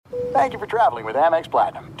Thank you for traveling with Amex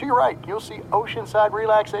Platinum. To your right, you'll see oceanside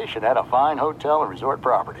relaxation at a fine hotel and resort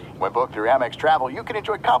property. When booked through Amex Travel, you can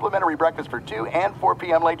enjoy complimentary breakfast for 2 and 4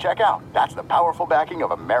 p.m. late checkout. That's the powerful backing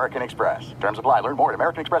of American Express. Terms apply. Learn more at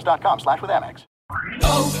americanexpress.com/withAmex.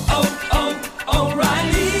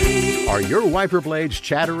 O'Reilly. Are your wiper blades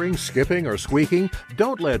chattering, skipping, or squeaking?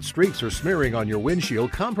 Don't let streaks or smearing on your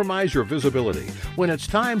windshield compromise your visibility. When it's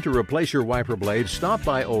time to replace your wiper blades, stop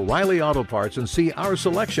by O'Reilly Auto Parts and see our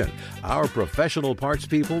selection. Our professional parts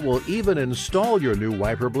people will even install your new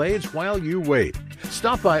wiper blades while you wait.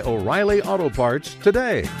 Stop by O'Reilly Auto Parts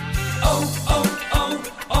today.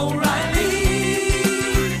 O'Reilly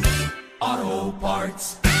Auto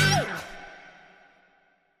Parts.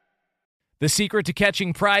 The secret to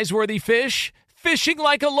catching prize-worthy fish? Fishing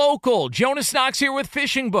like a local. Jonas Knox here with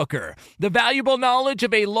Fishing Booker. The valuable knowledge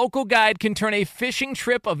of a local guide can turn a fishing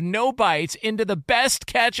trip of no bites into the best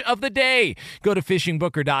catch of the day. Go to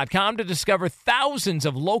fishingbooker.com to discover thousands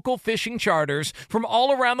of local fishing charters from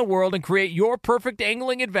all around the world and create your perfect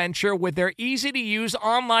angling adventure with their easy-to-use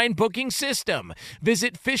online booking system.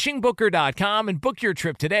 Visit fishingbooker.com and book your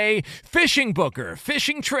trip today. Fishing Booker.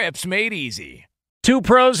 Fishing trips made easy. Two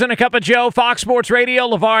pros and a cup of Joe, Fox Sports Radio,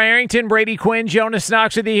 LeVar Arrington, Brady Quinn, Jonas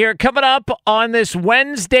Knox with you here. Coming up on this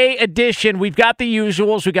Wednesday edition, we've got the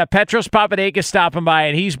usuals. We've got Petros Papadakis stopping by,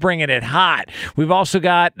 and he's bringing it hot. We've also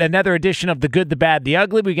got another edition of The Good, the Bad, the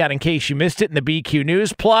Ugly. We got In Case You Missed It in the BQ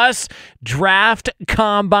News. Plus, draft,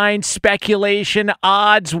 combine, speculation,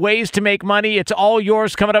 odds, ways to make money. It's all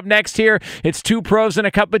yours coming up next here. It's Two Pros and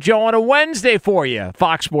a Cup of Joe on a Wednesday for you.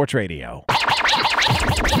 Fox Sports Radio.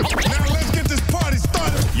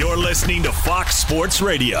 You're listening to Fox Sports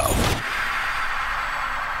Radio.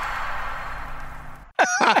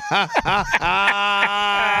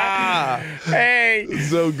 Hey.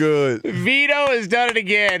 So good. Vito has done it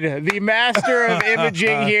again. The master of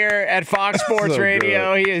imaging here at Fox Sports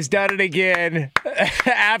Radio. Good. He has done it again.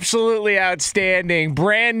 Absolutely outstanding.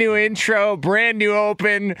 Brand new intro, brand new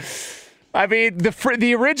open. I mean,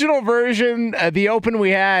 the original version, the open we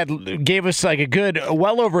had, gave us like a good,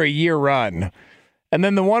 well over a year run. And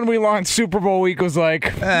then the one we launched Super Bowl week was like,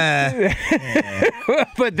 but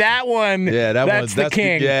that one, that's the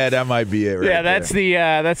king. That might be it. Right that's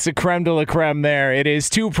the creme de la creme. There it is.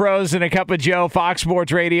 Two pros and a cup of Joe. Fox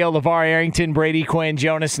Sports Radio. LeVar Arrington, Brady Quinn,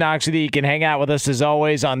 Jonas Knox with you. You can hang out with us as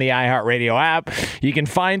always on the iHeartRadio app. You can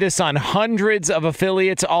find us on hundreds of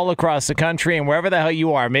affiliates all across the country and wherever the hell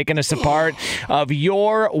you are, making us a part of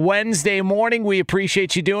your Wednesday morning. We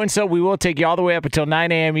appreciate you doing so. We will take you all the way up until 9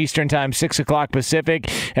 a.m. Eastern Time, 6 o'clock Pacific.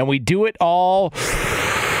 And we do it all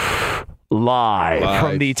live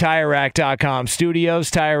from the TireRack.com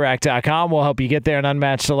studios. TireRack.com will help you get there. An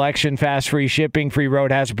unmatched selection, fast free shipping, free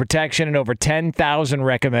road hazard protection, and over 10,000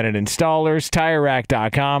 recommended installers.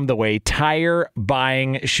 TireRack.com, the way tire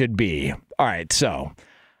buying should be. All right, so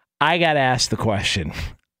I got to ask the question.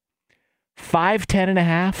 5'10" and a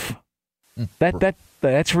half?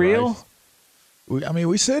 That's real?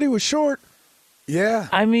 We said he was short. Yeah.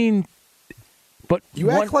 I mean... But you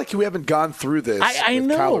act like you haven't gone through this I with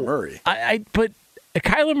know. Kyler Murray. But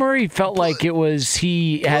Kyler Murray felt like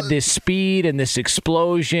he had this speed and this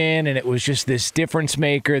explosion, and it was just this difference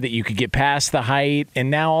maker that you could get past the height.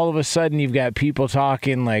 And now all of a sudden you've got people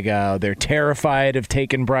talking like they're terrified of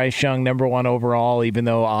taking Bryce Young number 1 overall, even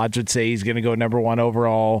though odds would say he's going to go number 1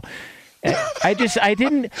 overall. I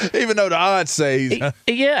didn't. Even though the odds say,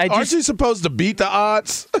 aren't you supposed to beat the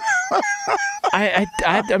odds?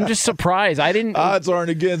 I'm just surprised. Odds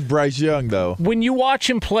aren't against Bryce Young, though. When you watch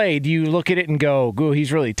him play, do you look at it and go, "Ooh,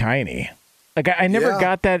 he's really tiny"? Like I never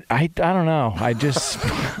got that. I don't know. I just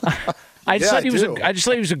thought he was. I just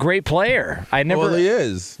thought he was a great player. Well, he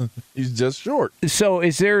is. He's just short. So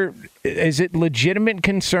is it legitimate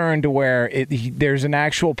concern to where there's an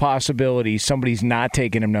actual possibility somebody's not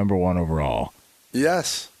taking him number 1 overall?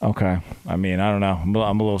 Yes. Okay. I mean, I don't know.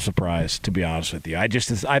 I'm a little surprised, to be honest with you. I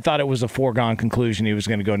thought it was a foregone conclusion he was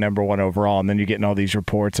going to go number 1 overall, and then you're getting all these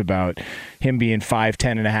reports about him being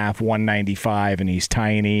 5'10" and a half, 195, and he's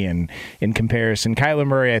tiny. And in comparison, Kyler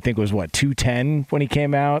Murray, I think, was, 210 when he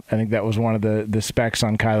came out? I think that was one of the specs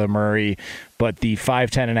on Kyler Murray. But the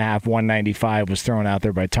 5'10" and a half, 195 was thrown out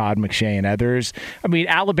there by Todd McShay and others. I mean,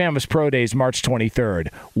 Alabama's Pro Day is March 23rd.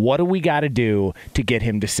 What do we got to do to get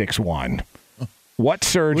him to 6'1"? What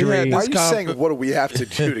surgery? Why are you saying what do we have to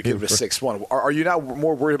do to get him to 6'1"? Are you not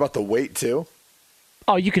more worried about the weight too?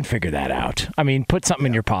 Oh, you can figure that out. I mean, put something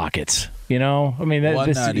in your pockets. You know, I mean, this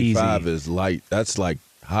is easy. 195 is light. That's like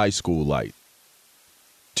high school light.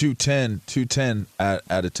 210 at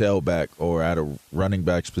a tailback or at a running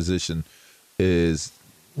back's position is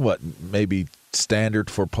maybe standard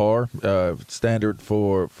for par, standard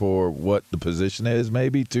for what the position is,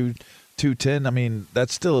 maybe 210. I mean,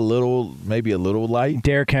 that's still maybe a little light.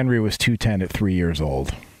 Derrick Henry was 210 at 3 years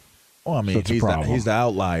old. Well, I mean, so he's the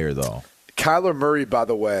outlier, though. Kyler Murray, by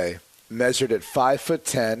the way, measured at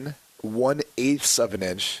 5'10", 1/8 of an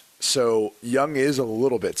inch. So Young is a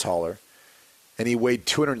little bit taller, and he weighed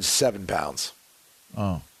 207 pounds.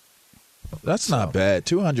 Oh, that's not bad.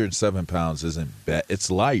 207 pounds isn't bad. It's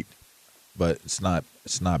light, but it's not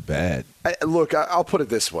bad. Look, I'll put it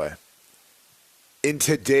this way. In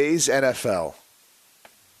today's NFL,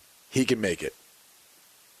 he can make it.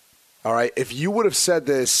 All right? If you would have said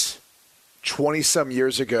this 20-some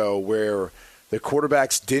years ago where the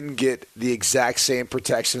quarterbacks didn't get the exact same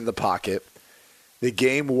protection in the pocket, the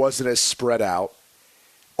game wasn't as spread out,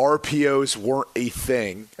 RPOs weren't a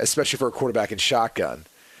thing, especially for a quarterback in shotgun,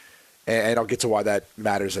 and I'll get to why that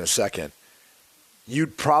matters in a second,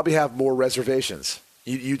 you'd probably have more reservations.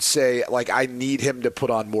 You'd say, like, I need him to put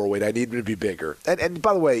on more weight. I need him to be bigger. And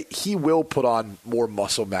by the way, he will put on more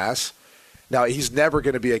muscle mass. Now, he's never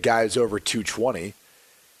going to be a guy who's over 220,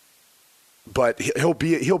 but he'll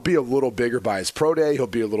be a little bigger by his pro day. He'll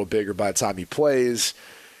be a little bigger by the time he plays.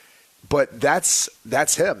 But that's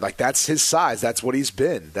him. Like, that's his size. That's what he's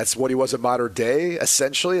been. That's what he was at Mater Dei,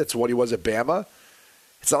 essentially. That's what he was at Bama.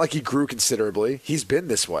 It's not like he grew considerably. He's been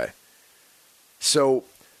this way. So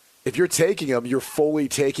if you're taking him, you're fully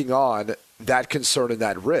taking on that concern and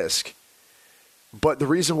that risk. But the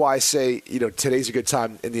reason why I say, today's a good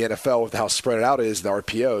time in the NFL with how spread it out is, the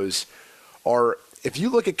RPOs, are if you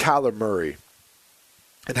look at Kyler Murray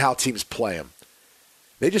and how teams play him,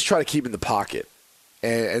 they just try to keep him in the pocket.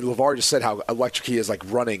 And LeVar just said how electric he is, like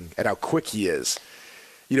running, and how quick he is.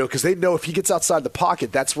 Because they know if he gets outside the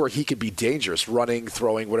pocket, that's where he could be dangerous, running,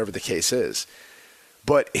 throwing, whatever the case is.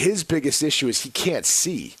 But his biggest issue is he can't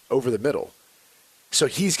see over the middle. So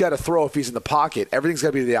he's got to throw if he's in the pocket. Everything's got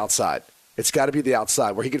to be to the outside. It's got to be the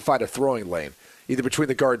outside where he can find a throwing lane, either between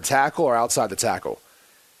the guard and tackle or outside the tackle.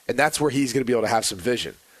 And that's where he's going to be able to have some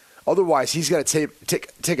vision. Otherwise, he's got to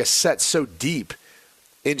take a set so deep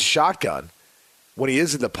in shotgun when he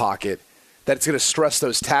is in the pocket that it's going to stress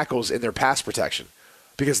those tackles in their pass protection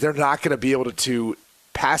because they're not going to be able to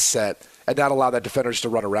pass set and not allow that defenders to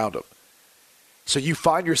run around him. So you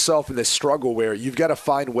find yourself in this struggle where you've got to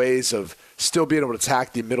find ways of still being able to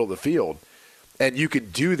attack the middle of the field. And you can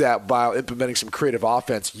do that by implementing some creative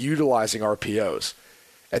offense, utilizing RPOs.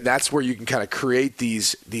 And that's where you can kind of create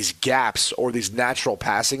these gaps or these natural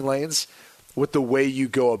passing lanes with the way you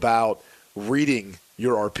go about reading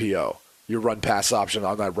your RPO, your run-pass option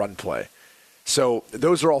on that run play. So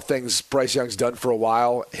those are all things Bryce Young's done for a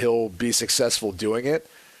while. He'll be successful doing it.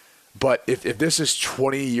 But if this is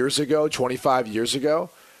 20 years ago, 25 years ago,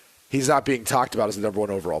 he's not being talked about as the number one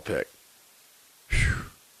overall pick.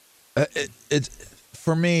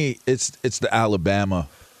 For me, it's the Alabama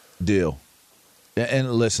deal.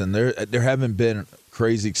 And listen, there haven't been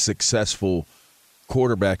crazy successful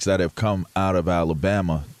quarterbacks that have come out of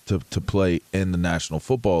Alabama to play in the National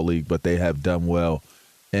Football League, but they have done well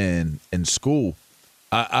in school.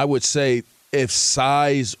 I would say if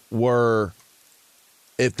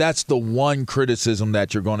that's the one criticism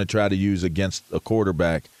that you're going to try to use against a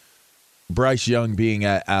quarterback, Bryce Young being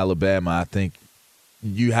at Alabama, I think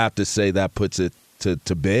you have to say that puts it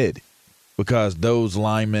to bed because those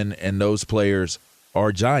linemen and those players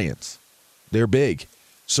are giants. They're big.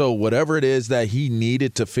 So whatever it is that he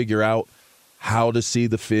needed to figure out how to see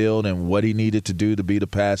the field and what he needed to do to be the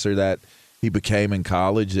passer that he became in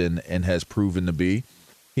college and has proven to be,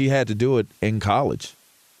 he had to do it in college.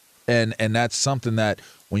 And that's something that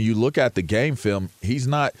when you look at the game film, he's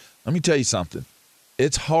not – let me tell you something.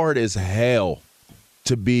 It's hard as hell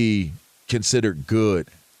to be considered good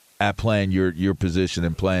at playing your position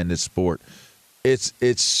and playing this sport. It's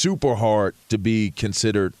super hard to be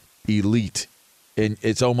considered elite, and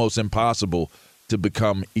it's almost impossible to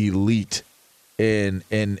become elite in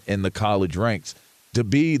the college ranks. To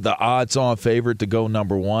be the odds-on favorite to go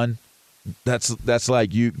number one, that's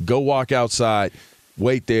like you go walk outside –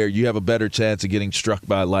 wait there, you have a better chance of getting struck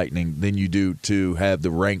by lightning than you do to have the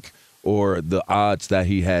rank or the odds that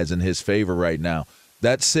he has in his favor right now.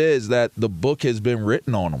 That says that the book has been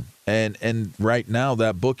written on him. And right now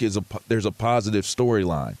that book there's a positive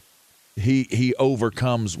storyline. He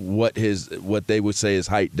overcomes what they would say is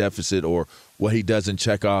height deficit or what he doesn't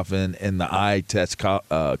check off in the eye test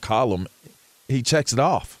column. He checks it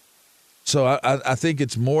off. So I think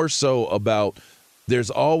it's more so about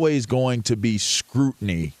there's always going to be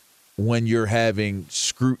scrutiny when you're having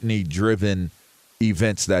scrutiny-driven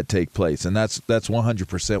events that take place, and that's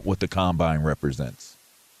 100% what the Combine represents.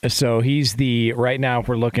 So he's right now, if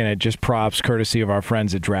we're looking at just props courtesy of our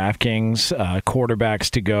friends at DraftKings, quarterbacks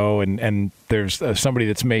to go, and there's somebody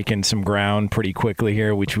that's making some ground pretty quickly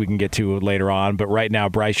here, which we can get to later on. But right now,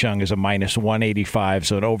 Bryce Young is a minus 185,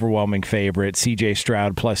 so an overwhelming favorite. C.J.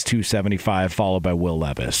 Stroud plus 275, followed by Will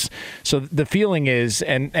Levis. So the feeling is,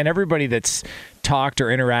 and everybody that's talked or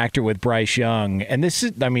interacted with Bryce Young, and this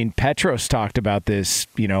is, I mean, Petros talked about this,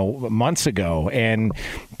 months ago, and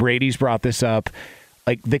Brady's brought this up.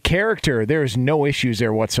 Like, the character, there's no issues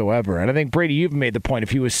there whatsoever. And I think, Brady, you've made the point. If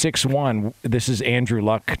he was 6'1", this is Andrew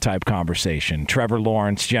Luck type conversation. Trevor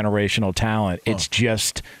Lawrence, generational talent. It's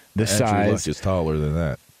just the size. Andrew Luck is taller than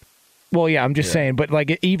that. Well, yeah, I'm just saying. But,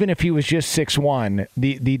 like, even if he was just 6'1",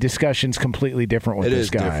 the discussion's completely different with this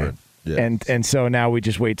guy. Different. Yeah. And so now we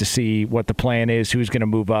just wait to see what the plan is, who's going to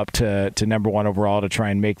move up to number 1 overall to try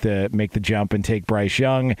and make the jump and take Bryce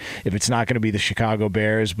Young. If it's not going to be the Chicago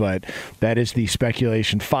Bears, but that is the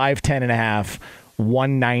speculation. 5'10.5",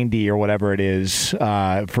 190 or whatever it is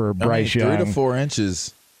for Bryce Young. 3 to 4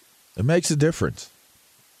 inches, it makes a difference.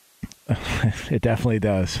 It definitely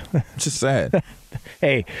does. Just saying.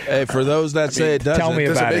 Hey, for those that say it doesn't, tell me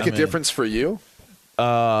Does about it make a difference for you?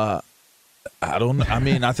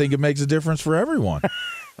 I think it makes a difference for everyone.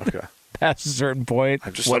 Okay. Past a certain point,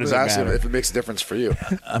 I'm just asking if it makes a difference for you.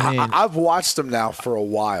 I mean, I've watched him now for a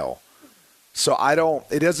while, so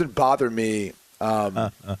it doesn't bother me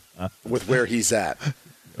with where he's at.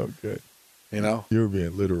 Okay. You know? You were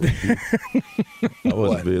being literal. I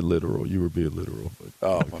wasn't being literal. You were being literal.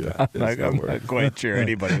 Oh, okay. I'm not quite sure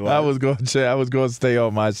anybody was. I was going to stay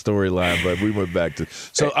on my storyline, but we went back to.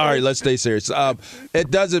 So, all right, let's stay serious.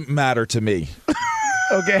 It doesn't matter to me.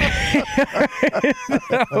 Okay.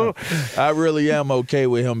 No. I really am okay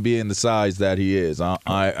with him being the size that he is.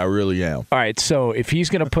 I really am. All right, so if he's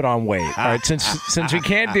going to put on weight, all right, since we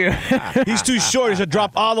can't do he's too short, he's going to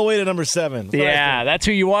drop all the way to number 7. That's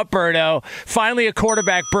who you want, Birdo. Finally, a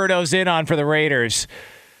quarterback Birdo's in on for the Raiders.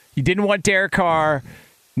 You didn't want Derek Carr.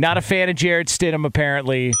 Not a fan of Jarrett Stidham,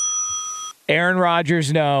 apparently. Aaron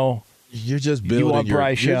Rodgers, no. You're just building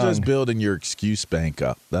just building your excuse bank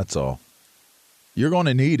up. That's all. You're going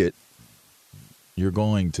to need it. You're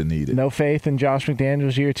going to need it. No faith in Josh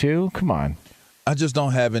McDaniels year 2? Come on. I just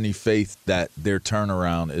don't have any faith that their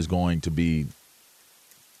turnaround is going to be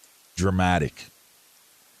dramatic.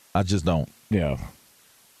 I just don't. Yeah.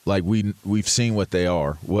 Like we've seen what they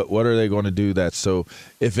are. What are they going to do that? So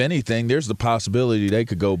if anything, there's the possibility they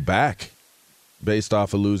could go back based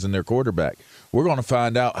off of losing their quarterback. We're going to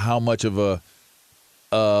find out how much of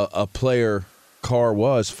a player Carr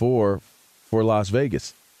was for Las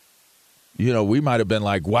Vegas. We might have been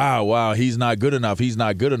like, wow, he's not good enough.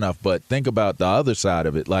 But think about the other side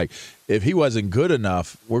of it. Like, if he wasn't good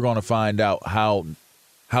enough, we're going to find out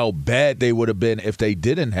how bad they would have been if they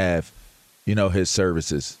didn't have, his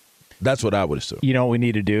services. That's what I would assume. You know what we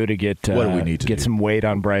need to do to get what do we need to get do? some weight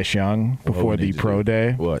on Bryce Young before the pro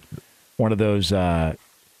day? What? One of those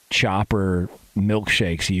chopper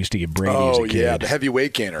milkshakes he used to give Brady as a kid. Oh, yeah, the heavy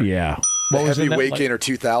weight gainer. Yeah. The heavy weight gainer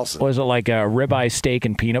 2000. Was it like a ribeye steak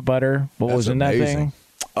and peanut butter? What was in that thing?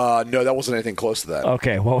 No, that wasn't anything close to that.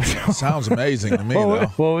 Okay, what was it? Sounds amazing to me, though.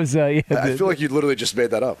 What was I feel like you literally just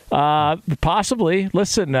made that up. Possibly.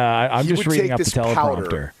 Listen, I'm just reading up the teleprompter.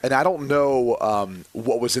 Powder, and I don't know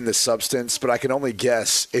what was in the substance, but I can only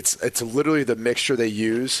guess it's literally the mixture they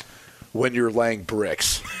use when you're laying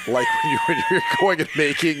bricks, like when you're going and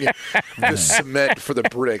making the cement for the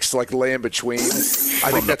bricks, like lay in between.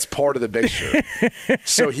 I think that's part of the mixture.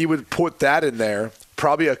 So he would put that in there,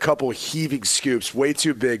 probably a couple heaving scoops, way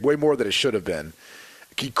too big, way more than it should have been.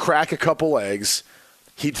 He'd crack a couple eggs.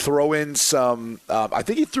 He'd throw in some I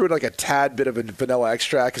think he threw in like a tad bit of a vanilla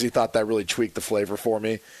extract because he thought that really tweaked the flavor for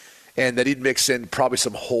me. And then he'd mix in probably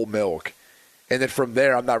some whole milk. And then from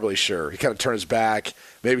there, I'm not really sure. He kind of turned his back,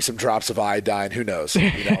 maybe some drops of iodine. Who knows?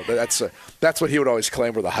 That's what he would always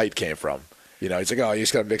claim where the height came from. He's like, oh, you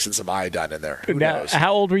just got to mix in some iodine in there. Who knows?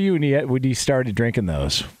 How old were you when you started drinking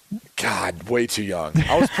those? God, way too young.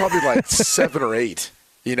 I was probably like 7 or 8.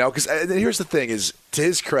 Because here's the thing: is to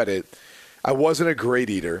his credit, I wasn't a great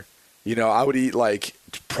eater. I would eat like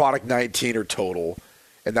product 19 or total,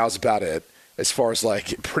 and that was about it. As far as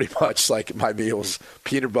like pretty much like my meals,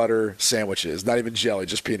 peanut butter sandwiches, not even jelly,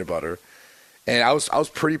 just peanut butter. And I was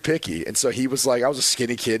pretty picky. And so he was like, I was a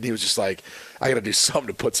skinny kid, and he was just like, I got to do something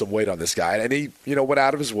to put some weight on this guy. And he, went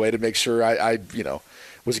out of his way to make sure I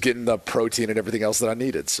was getting the protein and everything else that I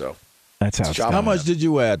needed. So that's how much did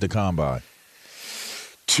you weigh at the combine?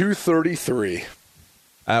 233.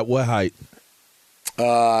 At what height?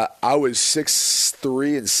 I was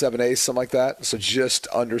 6'3" and 7/8", something like that. So just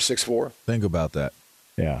under 6'4". Think about that.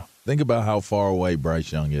 Yeah. Think about how far away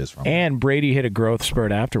Bryce Young is from him. And Brady hit a growth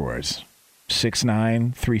spurt afterwards.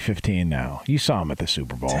 6'9", 315 now. You saw him at the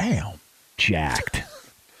Super Bowl. Damn. Jacked.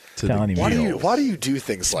 Telling you. Why do you do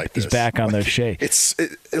things like this? He's back on those shakes.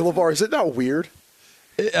 LeVar, is it not weird?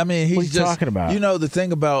 I mean, he's what are you talking about? You know, the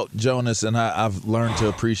thing about Jonas, and I've learned to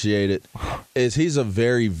appreciate it, is he's a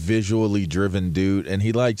very visually driven dude, and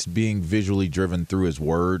he likes being visually driven through his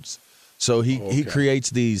words. So he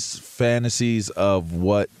creates these fantasies of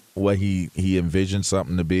what he envisions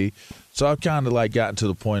something to be. So I've kind of like gotten to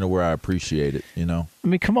the point of where I appreciate it, you know? I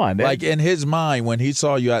mean, come on. Like in his mind, when he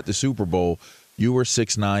saw you at the Super Bowl, you were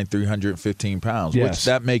 6'9", 315 pounds, yes. which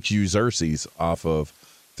that makes you Xerxes off of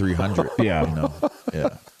 300. Yeah. You know? Yeah.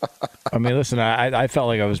 I mean, listen, I felt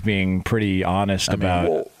like I was being pretty honest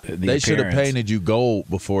about the They should have painted you gold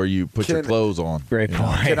before you put your clothes on. Great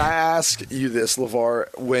point. Can I ask you this,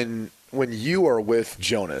 LeVar? When you are with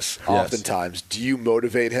Jonas, oftentimes, do you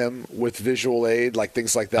motivate him with visual aid, like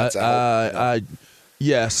things like that?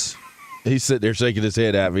 Yes. He's sitting there shaking his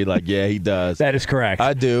head at me like, yeah, he does. That is correct.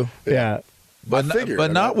 I do. Yeah. But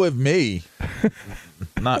not with me.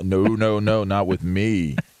 Not with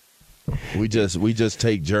me. We just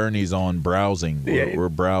take journeys on browsing. We're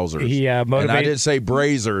browsers. He motivates. And I didn't say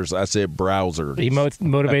brazers. I said browsers. He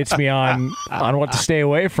motivates me on what to stay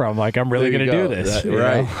away from. Like, I'm really going to do this.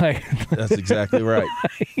 Right. That's exactly right.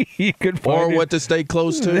 You could or what to stay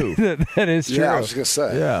close to. That is true. Yeah, I was going to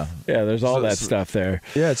say. Yeah. Yeah, there's all that stuff there.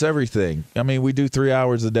 Yeah, it's everything. I mean, we do 3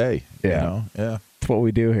 hours a day. Yeah. You know? Yeah. That's what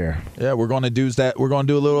we do here. Yeah, we're going to do that. We're going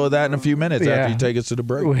to do a little of that in a few minutes after you take us to the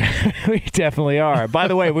break. We definitely are. By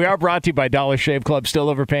the way, we are brought to you by Dollar Shave Club. Still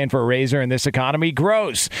overpaying for a razor in this economy?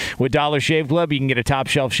 Gross. With Dollar Shave Club, you can get a top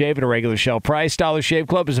shelf shave at a regular shelf price. Dollar Shave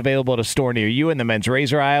Club is available at a store near you in the men's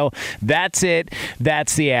razor aisle. That's it.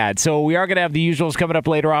 That's the ad. So we are going to have the usuals coming up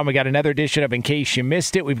later on. We got another edition of In Case You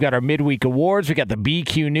Missed It. We've got our midweek awards. We got the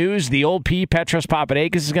BQ News. The old P, Petros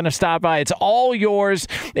Papadakis, is going to stop by. It's all yours.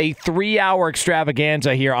 A 3-hour extravaganza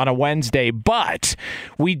here on a Wednesday, but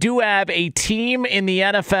we do have a team in the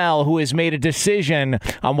NFL who has made a decision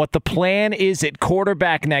on what the plan is at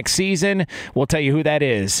quarterback next season. We'll tell you who that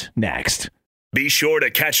is next. Be sure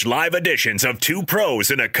to catch live editions of Two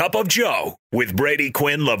Pros and a Cup of Joe with Brady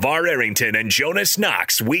Quinn, LeVar Arrington, and Jonas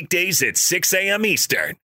Knox weekdays at 6 a.m.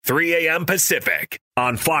 Eastern, 3 a.m. Pacific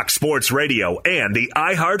on Fox Sports Radio and the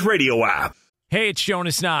iHeartRadio app. Hey, it's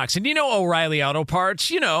Jonas Knox, and you know O'Reilly Auto Parts,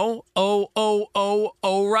 you know,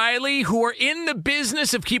 O'Reilly, who are in the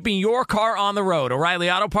business of keeping your car on the road. O'Reilly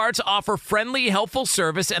Auto Parts offer friendly, helpful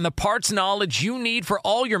service and the parts knowledge you need for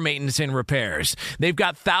all your maintenance and repairs. They've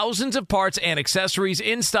got thousands of parts and accessories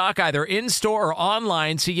in stock, either in-store or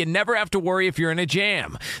online, so you never have to worry if you're in a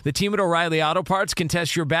jam. The team at O'Reilly Auto Parts can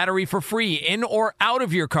test your battery for free, in or out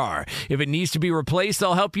of your car. If it needs to be replaced,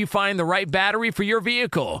 they'll help you find the right battery for your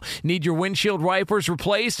vehicle. Need your windshield wipers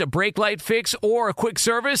replaced, a brake light fix, or a quick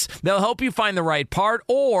service? They'll help you find the right part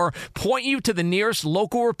or point you to the nearest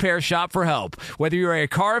local repair shop for help. Whether you're a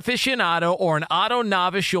car aficionado or an auto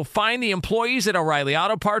novice, you'll find the employees at O'Reilly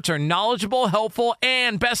Auto Parts are knowledgeable, helpful,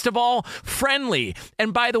 and best of all, friendly.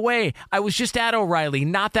 And by the way, I was just at O'Reilly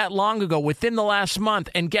not that long ago, within the last month,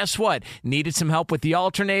 and guess what? Needed some help with the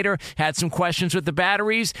alternator, had some questions with the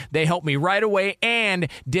batteries. They helped me right away and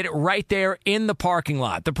did it right there in the parking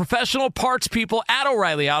lot. The professional parts people at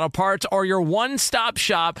O'Reilly Auto Parts are your one-stop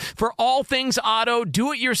shop for all things auto,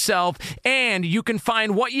 do-it-yourself, and you can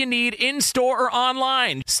find what you need in-store or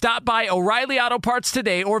online. Stop by O'Reilly Auto Parts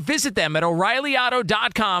today or visit them at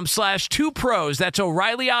O'ReillyAuto.com/2pros. That's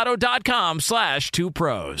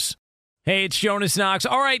O'ReillyAuto.com/2pros. Hey, it's Jonas Knox.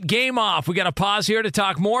 All right, game off. We got to pause here to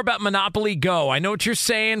talk more about Monopoly Go. I know what you're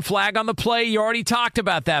saying, flag on the play. You already talked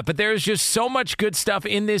about that, but there's just so much good stuff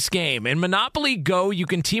in this game. In Monopoly Go, you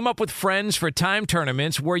can team up with friends for time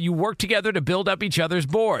tournaments where you work together to build up each other's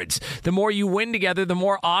boards. The more you win together, the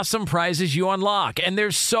more awesome prizes you unlock. And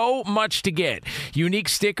there's so much to get. Unique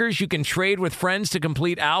stickers you can trade with friends to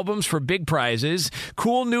complete albums for big prizes.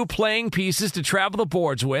 Cool new playing pieces to travel the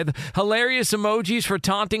boards with. Hilarious emojis for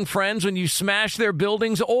taunting friends when you smash their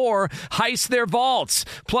buildings or heist their vaults.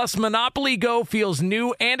 Plus, Monopoly Go feels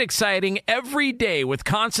new and exciting every day with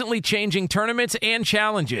constantly changing tournaments and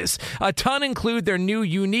challenges. A ton include their new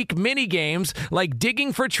unique mini games like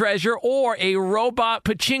digging for treasure or a robot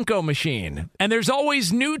pachinko machine. And there's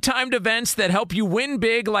always new timed events that help you win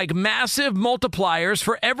big, like massive multipliers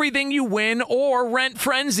for everything you win or rent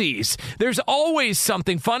frenzies. There's always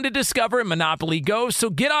something fun to discover in Monopoly Go, so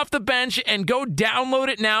get off the bench and go download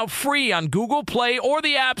it now free on Google Play or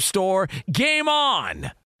the App Store. Game on!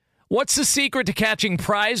 What's the secret to catching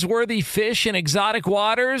prize-worthy fish in exotic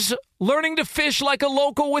waters? Learning to fish like a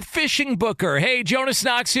local with Fishing Booker. Hey, Jonas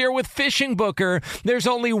Knox here with Fishing Booker. There's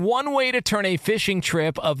only one way to turn a fishing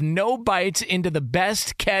trip of no bites into the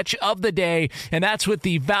best catch of the day, and that's with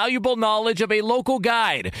the valuable knowledge of a local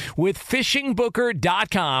guide. With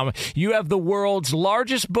fishingbooker.com, you have the world's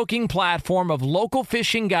largest booking platform of local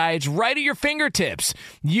fishing guides right at your fingertips.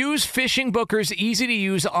 Use Fishing Booker's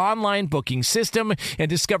easy-to-use online booking system and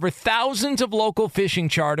discover thousands of local fishing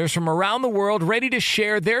charters from around the world ready to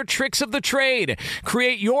share their tricks of the trade.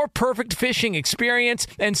 Create your perfect fishing experience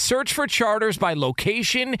and search for charters by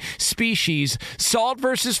location, species, salt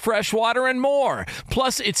versus freshwater, and more.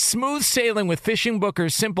 Plus, it's smooth sailing with Fishing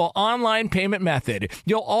Booker's simple online payment method.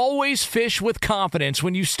 You'll always fish with confidence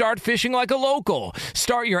when you start fishing like a local.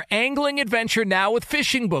 Start your angling adventure now with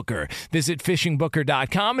Fishing Booker. Visit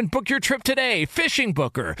fishingbooker.com and book your trip today. Fishing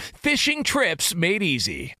Booker. Fishing trips made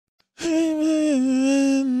easy.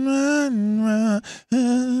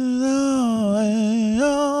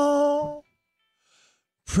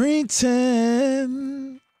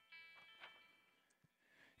 Pretend.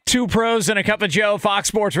 Two pros and a cup of Joe, Fox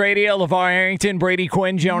Sports Radio, LeVar Arrington, Brady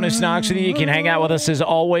Quinn, Jonas Knox with you. You can hang out with us as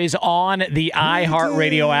always on the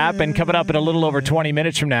iHeartRadio app. And coming up in a little over 20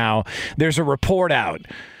 minutes from now, there's a report out.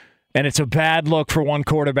 And it's a bad look for one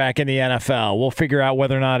quarterback in the NFL. We'll figure out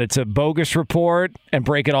whether or not it's a bogus report and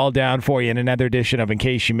break it all down for you in another edition of In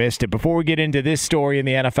Case You Missed It. Before we get into this story in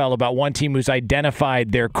the NFL about one team who's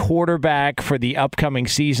identified their quarterback for the upcoming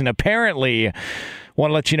season, apparently, want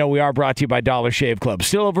to let you know we are brought to you by Dollar Shave Club.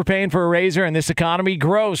 Still overpaying for a razor in this economy?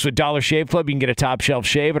 Gross. With Dollar Shave Club, you can get a top shelf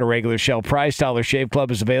shave at a regular shelf price. Dollar Shave Club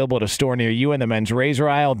is available at a store near you in the men's razor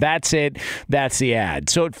aisle. That's it. That's the ad.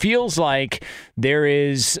 So it feels like there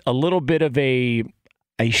is a little bit of a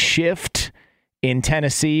shift in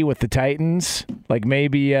Tennessee with the Titans. Like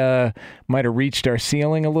maybe might have reached our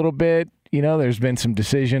ceiling a little bit. You know, there's been some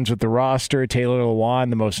decisions with the roster. Taylor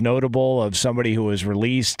Lewan, the most notable of somebody who was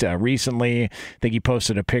released recently. I think he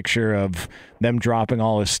posted a picture of them dropping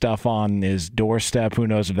all his stuff on his doorstep. Who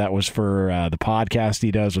knows if that was for the podcast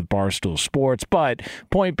he does with Barstool Sports. But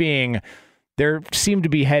point being, they seem to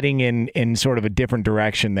be heading in sort of a different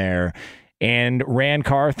direction there. And Rand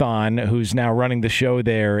Carthon, who's now running the show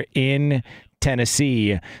there in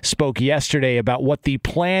Tennessee, spoke yesterday about what the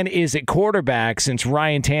plan is at quarterback since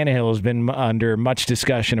Ryan Tannehill has been under much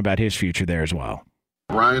discussion about his future there as well.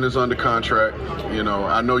 Ryan is under contract. You know,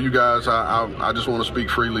 I know you guys, I just want to speak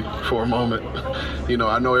freely for a moment. You know,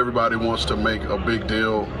 I know everybody wants to make a big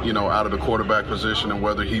deal, you know, out of the quarterback position and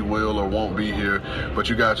whether he will or won't be here. But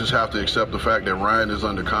you guys just have to accept the fact that Ryan is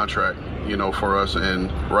under contract, you know, for us.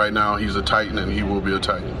 And right now he's a Titan and he will be a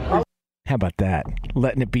Titan. How about that?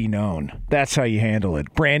 Letting it be known. That's how you handle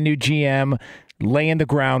it. Brand new GM, laying the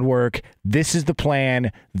groundwork. This is the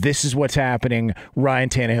plan. This is what's happening. Ryan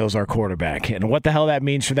Tannehill's our quarterback. And what the hell that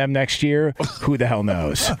means for them next year, who the hell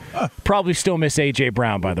knows? Probably still miss A.J.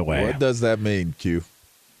 Brown, by the way. What does that mean, Q?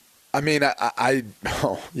 I mean,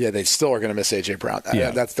 they still are going to miss A.J. Brown.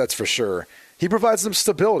 Yeah. That's for sure. He provides them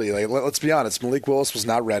stability. Like, let's be honest. Malik Willis was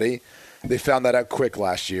not ready. They found that out quick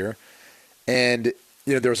last year. And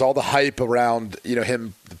you know, there was all the hype around, you know,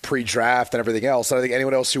 him pre-draft and everything else. And I think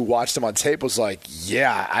anyone else who watched him on tape was like,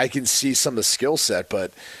 yeah, I can see some of the skill set,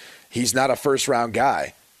 but he's not a first-round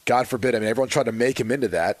guy. God forbid. I mean, everyone tried to make him into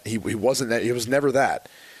that. He wasn't that. He was never that.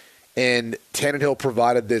 And Tannehill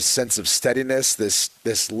provided this sense of steadiness,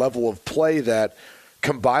 this level of play that,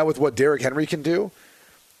 combined with what Derrick Henry can do,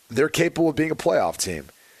 they're capable of being a playoff team.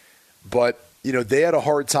 But you know, they had a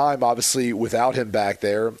hard time, obviously, without him back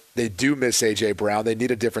there. They do miss A.J. Brown. They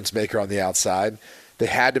need a difference maker on the outside. They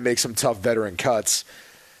had to make some tough veteran cuts.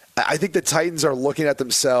 I think the Titans are looking at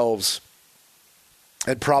themselves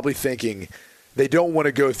and probably thinking they don't want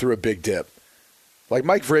to go through a big dip. Like,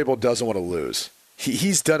 Mike Vrabel doesn't want to lose.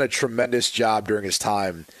 He's done a tremendous job during his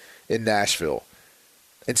time in Nashville.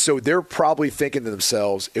 And so they're probably thinking to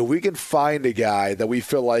themselves, if we can find a guy that we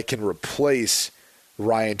feel like can replace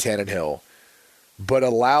Ryan Tannehill, but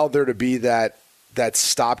allow there to be that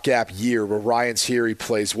stopgap year where Ryan's here, he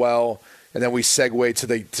plays well, and then we segue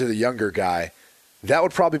to the younger guy, that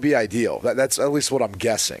would probably be ideal. That's at least what I'm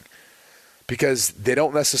guessing. Because they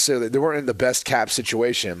weren't in the best cap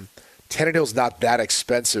situation. Tannehill's not that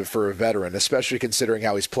expensive for a veteran, especially considering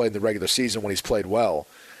how he's played in the regular season when he's played well.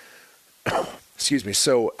 Excuse me.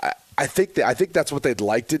 So I think that's what they'd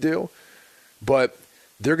like to do, but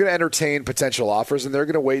they're going to entertain potential offers, and they're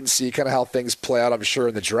going to wait and see kind of how things play out, I'm sure,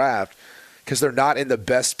 in the draft, because they're not in the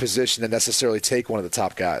best position to necessarily take one of the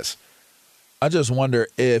top guys. I just wonder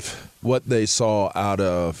if what they saw out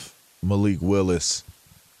of Malik Willis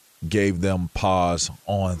gave them pause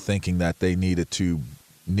on thinking that they needed to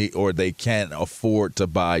or they can't afford to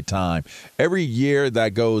buy time. Every year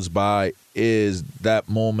that goes by is that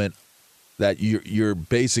moment that you're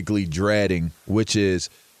basically dreading, which is,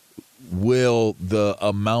 will the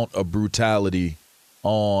amount of brutality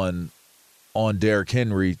on Derrick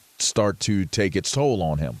Henry start to take its toll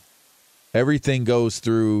on him? Everything goes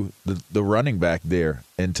through the running back there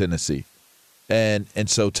in Tennessee. And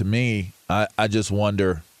so to me, I just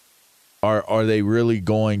wonder, are they really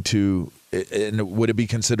going to, and would it be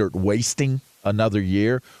considered wasting another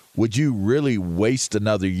year? Would you really waste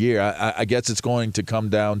another year? I guess it's going to come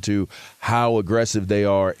down to how aggressive they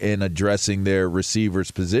are in addressing their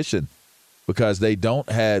receivers position, because they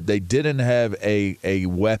didn't have a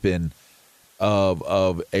weapon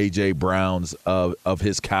of A.J. Brown's of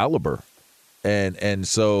his caliber. And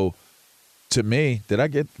so, to me, did I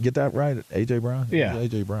get that right? A.J. Brown? Yeah.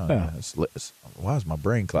 A.J. Brown. Yeah. Why is my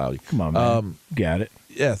brain cloudy? Come on, man. Got it.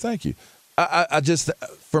 Yeah, thank you. I just,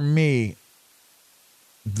 for me,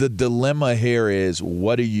 the dilemma here is,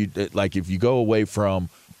 what do you, like, if you go away from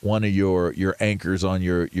one of your anchors on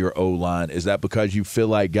your O-line, is that because you feel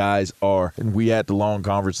like guys are, and we had the long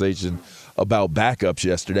conversation about backups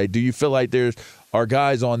yesterday, do you feel like are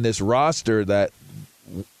guys on this roster that,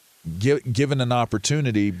 given an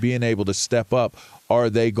opportunity, being able to step up, are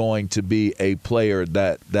they going to be a player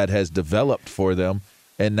that has developed for them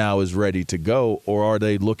and now is ready to go, or are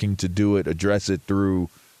they looking to address it through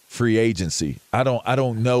free agency? I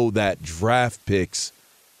don't know that draft picks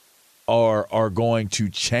are going to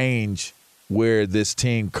change where this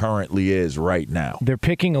team currently is right now. They're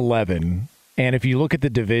picking 11, and if you look at the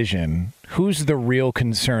division, who's the real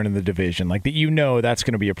concern in the division? Like, that that's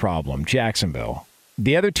going to be a problem. Jacksonville.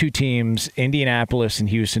 The other two teams, Indianapolis and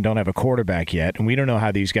Houston, don't have a quarterback yet, and we don't know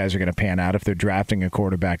how these guys are going to pan out if they're drafting a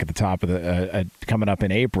quarterback at the top of the coming up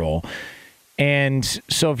in April. And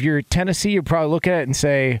so if you're Tennessee, you probably look at it and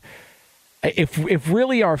say, if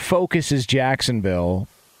really our focus is Jacksonville,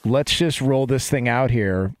 let's just roll this thing out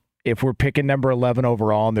here. If we're picking number 11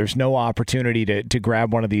 overall and there's no opportunity to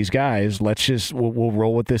grab one of these guys, we'll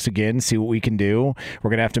roll with this again, see what we can do.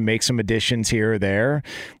 We're going to have to make some additions here or there.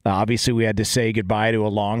 Obviously, we had to say goodbye to a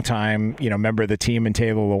long-time member of the team in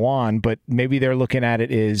Taylor Lewan, but maybe they're looking at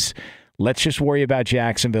it as, let's just worry about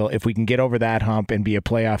Jacksonville. If we can get over that hump and be a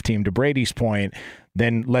playoff team, to Brady's point,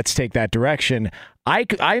 then let's take that direction.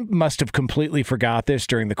 I must have completely forgot this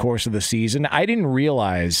during the course of the season. I didn't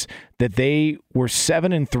realize that they were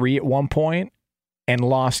 7-3 at one point and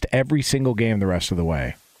lost every single game the rest of the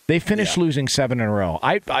way. They finished losing 7 in a row.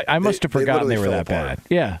 I must have forgotten they were that bad.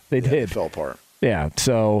 Yeah, they did. They fell apart. Yeah,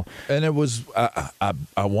 so. And it was, I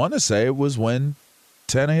want to say it was when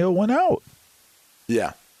Tannehill went out.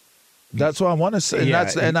 Yeah. That's what I want to say.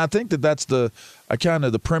 And I think that's the kind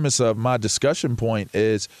of the premise of my discussion point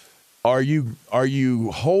is, are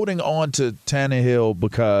you holding on to Tannehill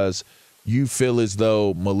because you feel as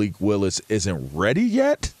though Malik Willis isn't ready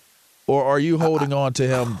yet? Or are you holding on to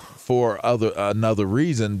him for another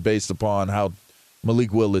reason based upon how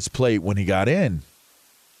Malik Willis played when he got in?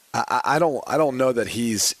 I don't know that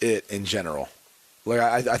he's it in general. Like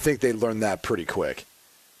I think they learned that pretty quick.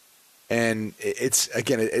 And it's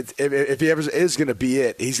again, if he ever is going to be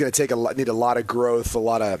it, he's going to need a lot of growth, a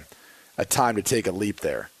lot of time to take a leap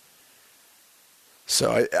there.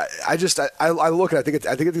 So I look at it,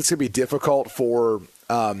 I think it's going to be difficult for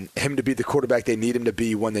him to be the quarterback they need him to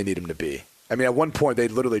be when they need him to be. I mean, at one point they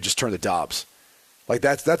literally just turned to Dobbs. Like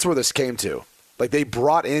that's where this came to. Like they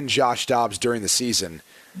brought in Josh Dobbs during the season,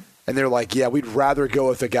 and they're like, yeah, we'd rather go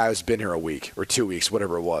with a guy who's been here a week or 2 weeks,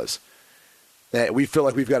 whatever it was. We feel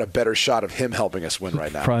like we've got a better shot of him helping us win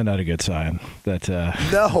right now. Probably not a good sign.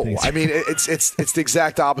 No, I mean it's the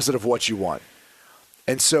exact opposite of what you want.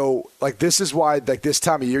 And so, like, this is why, like, this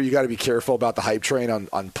time of year, you got to be careful about the hype train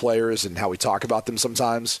on players and how we talk about them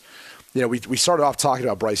sometimes. We started off talking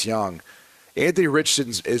about Bryce Young. Anthony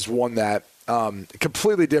Richardson is one that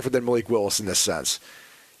completely different than Malik Willis in this sense.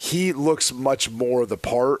 He looks much more the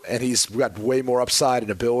part, and he's got way more upside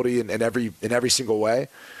and ability in every single way.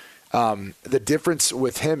 The difference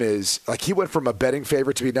with him is, like, he went from a betting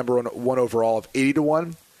favorite to be number one overall of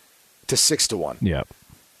 80-1 to 6-1. Yep.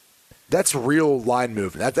 That's real line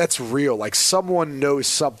movement. That's real. Like, someone knows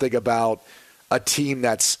something about a team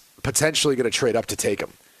that's potentially going to trade up to take him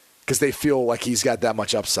because they feel like he's got that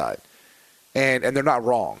much upside. And they're not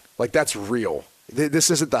wrong. Like, that's real.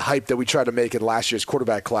 This isn't the hype that we tried to make in last year's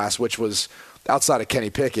quarterback class, which was outside of Kenny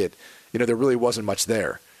Pickett. There really wasn't much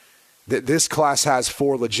there. This class has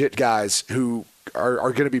 4 legit guys who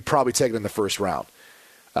are going to be probably taken in the first round.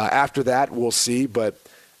 After that, we'll see. But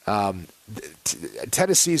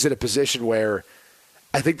Tennessee's in a position where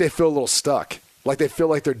I think they feel a little stuck. Like they feel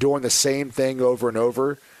like they're doing the same thing over and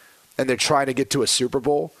over, and they're trying to get to a Super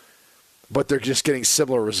Bowl, but they're just getting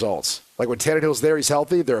similar results. Like when Tannehill's there, he's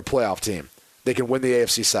healthy, they're a playoff team. They can win the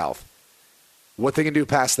AFC South. What they can do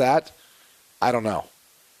past that, I don't know.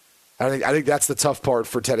 I think that's the tough part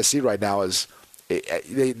for Tennessee right now is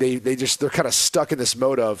they're kind of stuck in this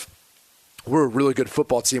mode of we're a really good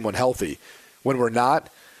football team when healthy. When we're not,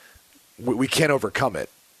 we can't overcome it.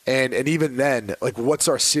 And even then, like, what's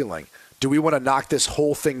our ceiling? Do we want to knock this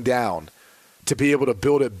whole thing down to be able to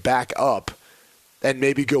build it back up and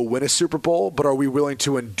maybe go win a Super Bowl? But are we willing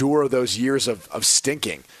to endure those years of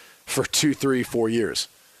stinking for 2, 3, 4 years?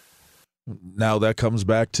 Now that comes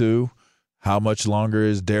back to how much longer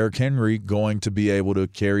is Derrick Henry going to be able to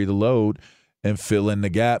carry the load and fill in the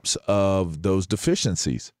gaps of those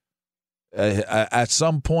deficiencies? At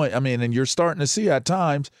some point, I mean, and you're starting to see at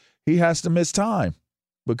times he has to miss time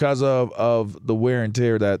because of the wear and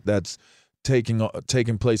tear that's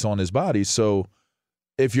taking place on his body. So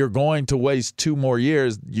if you're going to waste 2 more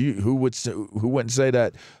years, who wouldn't say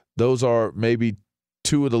that those are maybe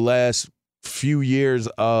 2 of the last few years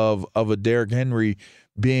of a Derrick Henry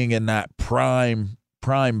being in that prime,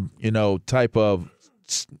 type of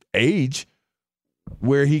age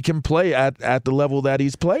where he can play at the level that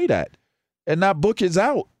he's played at. And that book is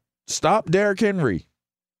out. Stop Derrick Henry,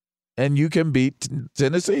 and you can beat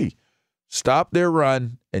Tennessee. Stop their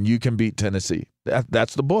run, and you can beat Tennessee.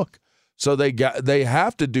 That's the book. So they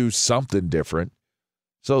have to do something different.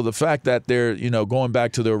 So the fact that they're, going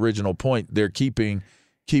back to the original point, they're keeping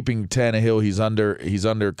Tannehill. He's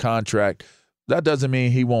under contract. That doesn't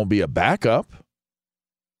mean he won't be a backup.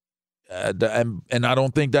 And I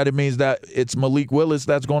don't think that it means that it's Malik Willis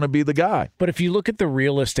that's going to be the guy. But if you look at the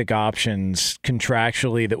realistic options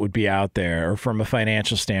contractually that would be out there, or from a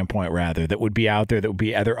financial standpoint, rather, that would be out there, that would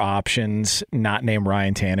be other options not named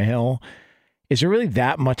Ryan Tannehill, is there really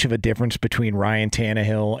that much of a difference between Ryan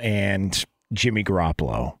Tannehill and Jimmy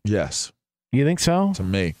Garoppolo? Yes. You think so? To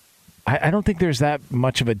me. I don't think there's that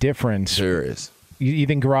much of a difference. There is. You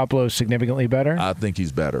think Garoppolo is significantly better? I think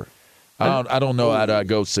he's better. I don't know how to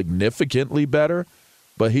go significantly better,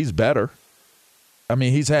 but he's better. I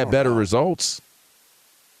mean, he's had better results.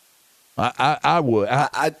 I would.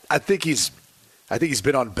 I think he's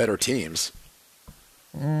been on better teams.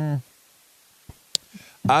 I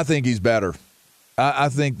think he's better. I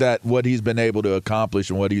think that what he's been able to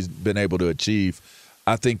accomplish and what he's been able to achieve,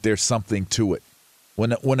 I think there's something to it.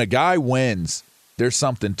 When a guy wins, there's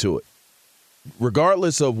something to it.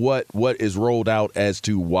 Regardless of what is rolled out as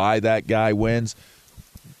to why that guy wins,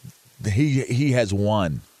 he has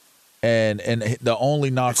won. And the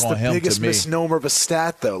only knock on him to me. It's the biggest misnomer of a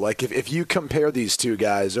stat, though. Like, if you compare these two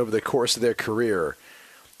guys over the course of their career,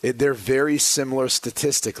 they're very similar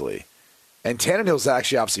statistically. And Tannehill's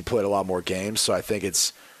actually obviously played a lot more games, so I think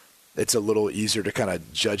it's a little easier to kind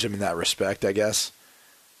of judge him in that respect, I guess.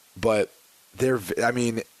 But they've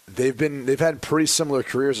had pretty similar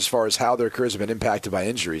careers as far as how their careers have been impacted by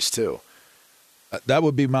injuries too. That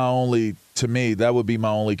would be my only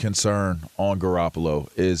concern on Garoppolo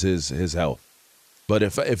is his health. But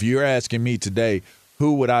if you're asking me today,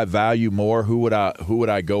 who would I value more? Who would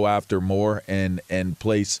I go after more and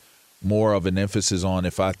place more of an emphasis on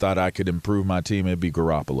if I thought I could improve my team? It'd be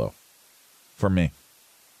Garoppolo for me.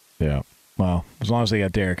 Yeah. Well, as long as they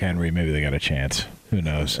got Derrick Henry, maybe they got a chance. Who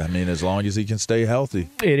knows? I mean, as long as he can stay healthy.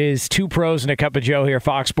 It is 2 pros and a cup of Joe here,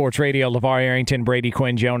 Fox Sports Radio. LeVar Arrington, Brady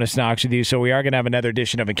Quinn, Jonas Knox with you. So we are going to have another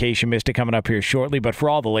edition of In Case You Missed It coming up here shortly. But for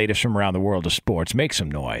all the latest from around the world of sports, make some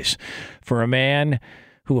noise for a man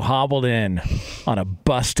who hobbled in on a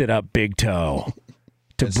busted-up big toe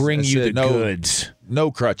to bring you the goods. No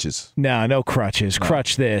crutches. No crutches. No.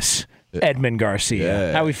 Crutch this. Yeah. Edmund Garcia.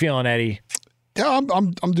 Yeah. How we feeling, Eddie? Yeah,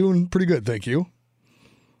 I'm doing pretty good, thank you.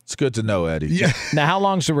 It's good to know, Eddie. Yeah. Now, how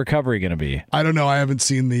long's the recovery going to be? I don't know. I haven't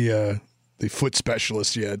seen the foot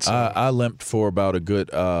specialist yet. So. I limped for about a good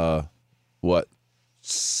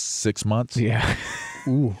 6 months? Yeah.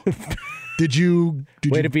 Ooh. Did you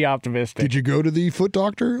to be optimistic. Did you go to the foot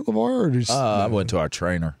doctor, LeVar? Or just, I went to our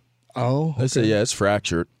trainer. Oh, okay. They said, yeah, it's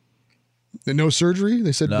fractured. And no surgery?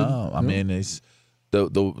 They said no. I mean,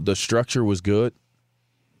 the structure was good.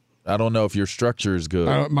 I don't know if your structure is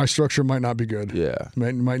good. My structure might not be good. Yeah.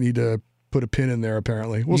 Might need to put a pin in there,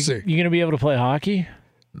 apparently. We'll see. You going to be able to play hockey?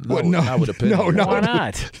 No, not with a pin. No. Why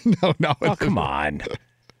not? No. Oh, come on.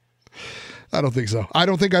 I don't think so. I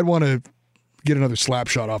don't think I'd want to get another slap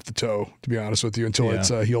shot off the toe, to be honest with you, until it's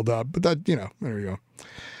healed up. But that, there we go.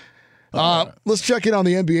 Let's check in on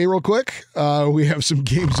the NBA real quick. We have some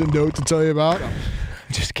games of note to tell you about.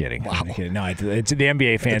 Just kidding. Wow. No, it's the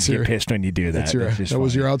NBA fans get pissed when you do that. That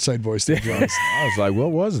was your outside voice, Steve Jones. I was like,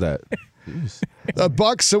 what was that? The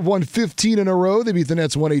Bucks have won 15 in a row. They beat the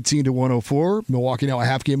Nets 118-104. Milwaukee now a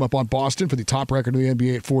half game up on Boston for the top record in the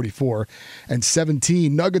NBA at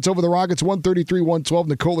 44-17. Nuggets over the Rockets 133-112.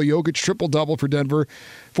 Nikola Jokic triple-double for Denver.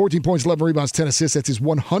 14 points, 11 rebounds, 10 assists. That's his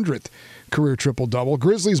 100th career triple-double.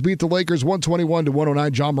 Grizzlies beat the Lakers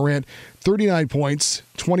 121-109. John Morant, 39 points,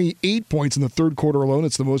 28 points in the third quarter alone.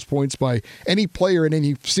 It's the most points by any player in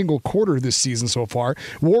any single quarter this season so far.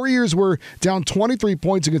 Warriors were down 23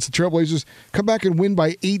 points against the Trailblazers. Come back and win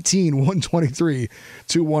by 18,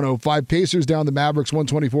 123-105. Pacers down the Mavericks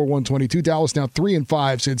 124-122. Dallas now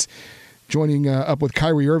 3-5 since joining up with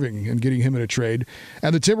Kyrie Irving and getting him in a trade.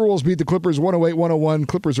 And the Timberwolves beat the Clippers 108-101.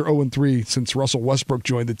 Clippers are 0-3 since Russell Westbrook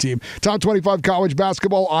joined the team. Top 25 college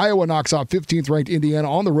basketball. Iowa knocks off 15th-ranked Indiana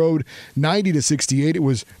on the road 90-68. It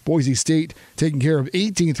was Boise State taking care of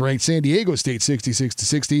 18th-ranked San Diego State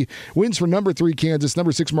 66-60. Wins for number 3 Kansas,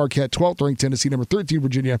 number 6 Marquette, 12th-ranked Tennessee, number 13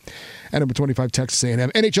 Virginia, and number 25 Texas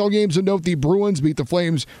A&M. NHL games of note, the Bruins beat the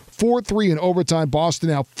Flames 4-3 in overtime. Boston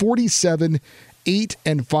now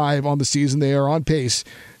 47-8-5 on the season. They are on pace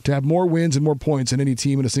to have more wins and more points than any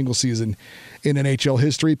team in a single season in NHL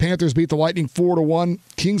history. Panthers beat the Lightning 4-1.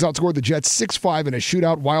 Kings outscored the Jets 6-5 in a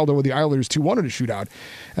shootout. Wild over the Islanders 2-1 in a shootout.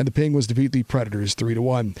 And the Penguins defeat the Predators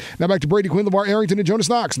 3-1. Now back to Brady Quinn, LeVar Arrington, and Jonas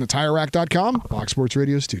Knox in the TireRack.com Fox Sports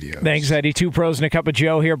Radio studio. Thanks, Eddie. 2 Pros and a Cup of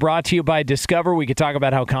Joe here, brought to you by Discover. We could talk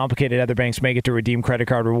about how complicated other banks make it to redeem credit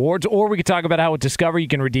card rewards, or we could talk about how with Discover you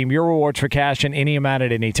can redeem your rewards for cash in any amount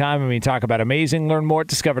at any time. I mean, talk about amazing. Learn more at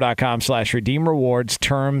discover.com/redeem rewards.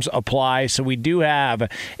 Terms apply. So we do have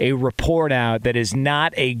a report out that is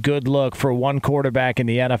not a good look for one quarterback in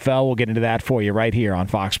the NFL. We'll get into that for you right here on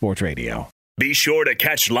Fox Sports Radio. Be sure to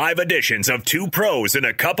catch live editions of 2 Pros and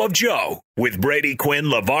a Cup of Joe with Brady Quinn,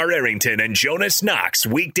 LeVar Arrington, and Jonas Knox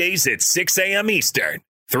weekdays at 6 a.m. Eastern,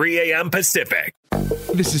 3 a.m. Pacific.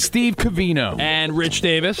 This is Steve Covino and Rich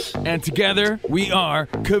Davis, and together we are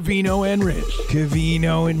Covino and Rich.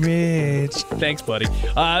 Covino and Rich. Thanks, buddy.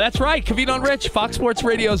 That's right, Covino and Rich, Fox Sports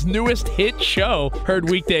Radio's newest hit show. Heard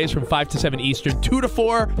weekdays from 5 to 7 Eastern, 2 to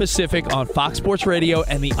 4 Pacific on Fox Sports Radio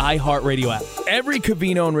and the iHeartRadio app. Every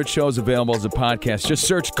Covino and Rich show is available as a podcast. Just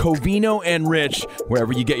search Covino and Rich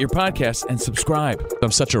wherever you get your podcasts and subscribe.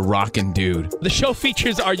 I'm such a rockin' dude. The show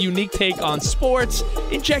features our unique take on sports,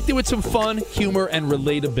 injected with some fun, humor, and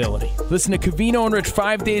relatability. Listen to Covino and Rich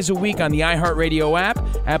 5 days a week on the iHeartRadio app,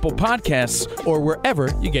 Apple Podcasts, or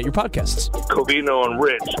wherever you get your podcasts. Covino and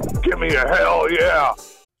Rich, give me a hell yeah.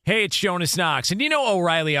 Hey, it's Jonas Knox, and you know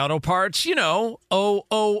O'Reilly Auto Parts. You know,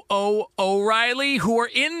 O'Reilly, who are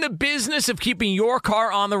in the business of keeping your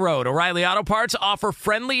car on the road. O'Reilly Auto Parts offer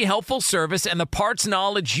friendly, helpful service and the parts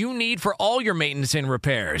knowledge you need for all your maintenance and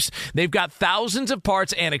repairs. They've got thousands of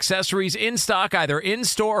parts and accessories in stock, either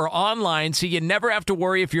in-store or online, so you never have to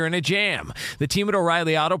worry if you're in a jam. The team at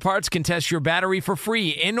O'Reilly Auto Parts can test your battery for free,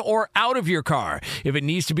 in or out of your car. If it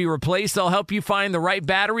needs to be replaced, they'll help you find the right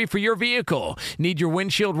battery for your vehicle. Need your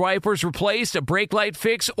windshield wipers replaced, a brake light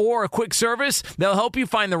fix, or a quick service? They'll help you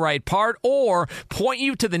find the right part or point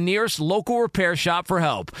you to the nearest local repair shop for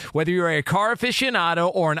help. Whether you're a car aficionado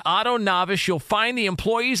or an auto novice, you'll find the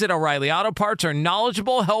employees at O'Reilly Auto Parts are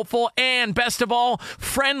knowledgeable, helpful, and best of all,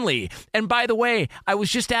 friendly. And by the way, I was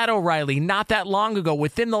just at O'Reilly not that long ago,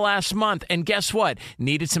 within the last month, and guess what?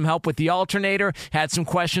 Needed some help with the alternator, had some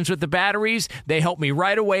questions with the batteries. They helped me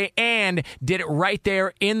right away and did it right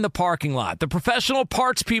there in the parking lot. The professional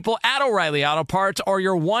parts people at O'Reilly Auto Parts are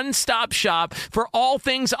your one-stop shop for all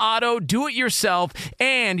things auto, do-it-yourself,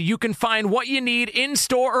 and you can find what you need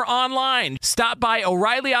in-store or online. Stop by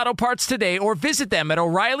O'Reilly Auto Parts today or visit them at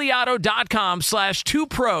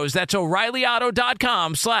O'ReillyAuto.com/2pros. That's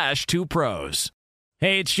O'ReillyAuto.com/2pros.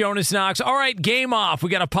 Hey, it's Jonas Knox. All right, game off. We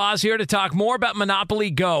got to pause here to talk more about Monopoly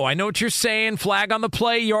Go. I know what you're saying, flag on the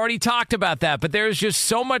play. You already talked about that, but there's just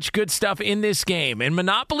so much good stuff in this game. In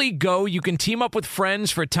Monopoly Go, you can team up with friends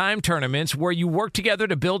for time tournaments where you work together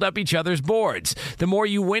to build up each other's boards. The more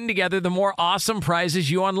you win together, the more awesome prizes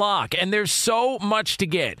you unlock, and there's so much to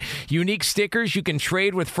get. Unique stickers you can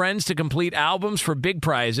trade with friends to complete albums for big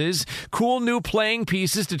prizes, cool new playing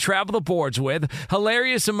pieces to travel the boards with,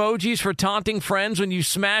 hilarious emojis for taunting friends when when you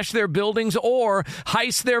smash their buildings or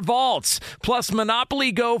heist their vaults. Plus,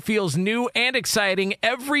 Monopoly Go feels new and exciting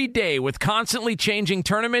every day with constantly changing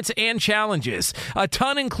tournaments and challenges. A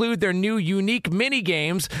ton include their new unique mini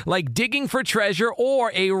games like digging for treasure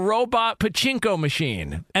or a robot pachinko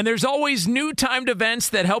machine. And there's always new timed events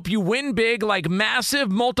that help you win big, like massive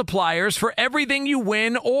multipliers for everything you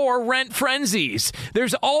win or rent frenzies.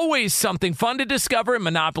 There's always something fun to discover in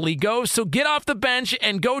Monopoly Go, so get off the bench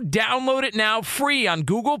and go download it now free on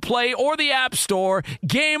Google Play or the App Store.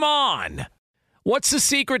 Game on! What's the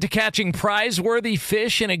secret to catching prize-worthy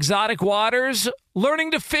fish in exotic waters?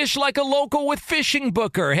 Learning to fish like a local with Fishing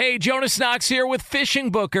Booker. Hey, Jonas Knox here with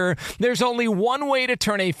Fishing Booker. There's only one way to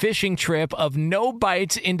turn a fishing trip of no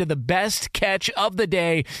bites into the best catch of the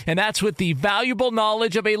day, and that's with the valuable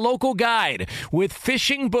knowledge of a local guide. With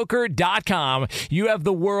FishingBooker.com, you have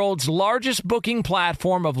the world's largest booking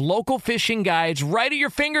platform of local fishing guides right at your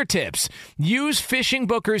fingertips. Use Fishing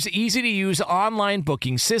Booker's easy-to-use online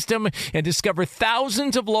booking system and discover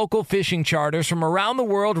thousands of local fishing charters from around the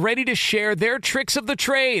world ready to share their tricks of the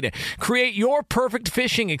trade. Create your perfect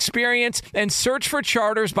fishing experience and search for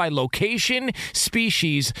charters by location,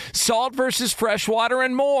 species, salt versus freshwater,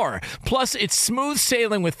 and more. Plus, it's smooth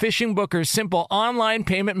sailing with Fishing Booker's simple online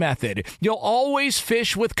payment method. You'll always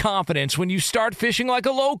fish with confidence when you start fishing like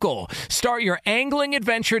a local. Start your angling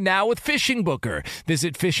adventure now with Fishing Booker.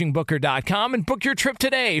 Visit FishingBooker.com and book your trip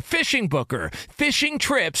today. Fishing Booker. Fishing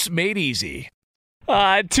trips made easy.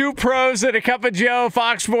 Two pros and a cup of Joe,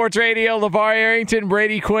 Fox Sports Radio, LeVar Arrington,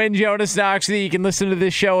 Brady Quinn, Jonas Knox. You can listen to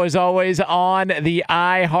this show, as always, on the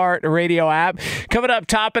iHeart Radio app. Coming up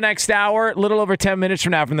top of next hour, a little over 10 minutes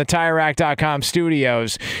from now from the TireRack.com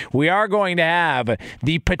studios, we are going to have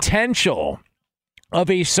the potential of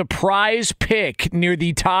a surprise pick near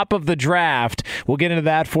the top of the draft. We'll get into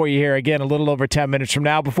that for you here again a little over 10 minutes from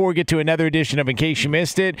now. Before we get to another edition of In Case You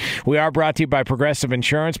Missed It, we are brought to you by Progressive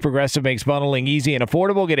Insurance. Progressive makes bundling easy and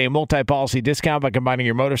affordable. Get a multi-policy discount by combining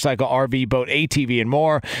your motorcycle, RV, boat, ATV, and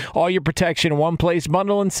more. All your protection in one place.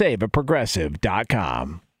 Bundle and save at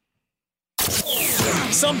Progressive.com.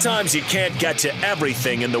 Sometimes you can't get to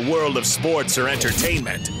everything in the world of sports or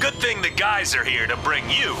entertainment. Good thing the guys are here to bring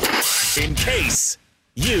you In Case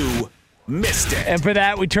You Missed It. And for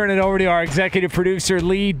that, we turn it over to our executive producer,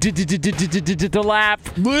 Lee Delap.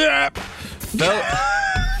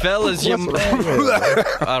 Fellas,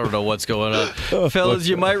 I don't know what's going on. Fellas,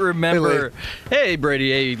 you might remember. Hey,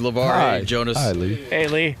 Brady. Hey, LeVar. Hey, Jonas. Hi, Lee. Hey,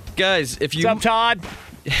 Lee. Guys, if you. What's up, Todd?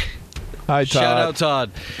 Hi, Todd. Shout out,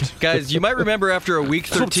 Todd. Guys, you might remember after a Week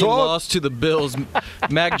 13 loss to the Bills,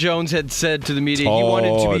 Mac Jones had said to the media he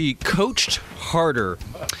wanted to be coached harder.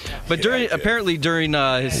 But apparently during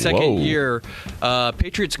his second year,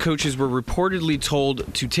 Patriots coaches were reportedly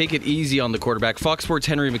told to take it easy on the quarterback. Fox Sports'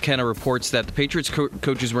 Henry McKenna reports that the Patriots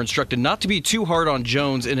coaches were instructed not to be too hard on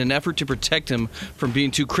Jones in an effort to protect him from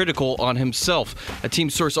being too critical on himself. A team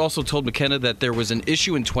source also told McKenna that there was an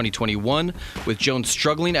issue in 2021 with Jones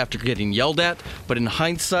struggling after getting yelled at, but in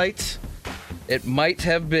hindsight, it might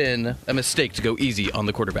have been a mistake to go easy on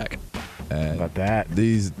the quarterback. How about that?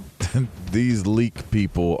 These leak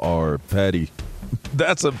people are petty.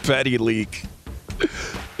 That's a petty leak.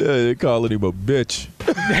 Yeah, they're calling him a bitch.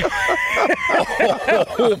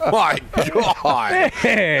 Oh my God!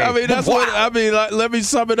 I mean, that's what I mean. Like, let me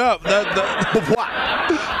sum it up. That's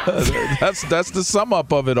the sum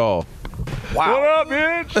up of it all. Wow. What up,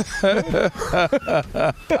 bitch?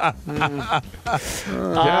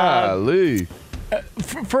 Golly.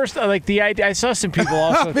 First, like the idea, I saw some people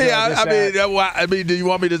also. I mean, do you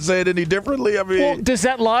want me to say it any differently? I mean, well, does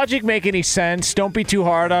that logic make any sense? Don't be too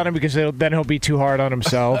hard on him because then he'll be too hard on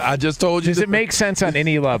himself. I just told you. Does it make sense on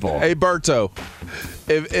any level? Hey, Berto,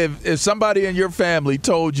 if somebody in your family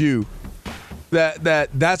told you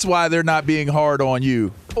that's why they're not being hard on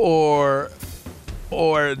you, or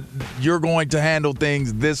you're going to handle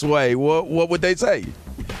things this way, what would they say?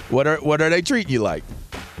 What are they treating you like?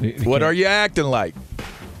 What are you acting like?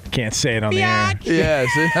 Can't say it on the air. Yes,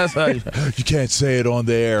 that's like, you can't say it on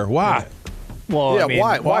the air. Why? Well, yeah, I mean,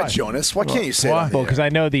 why, Jonas? Why can't you say it? Well, because I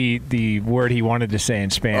know the word he wanted to say in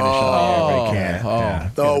Spanish on the air, but he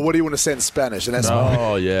can't. What do you want to say in Spanish? And that's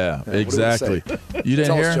exactly. You didn't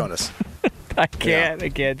Tell hear us, him? Jonas. I can't. I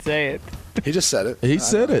can't say it. He just said it. He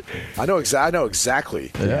said it. I know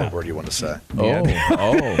exactly what word you want to say.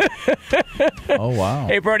 Oh, wow.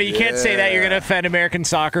 Hey, Brody, you can't say that. You're going to offend American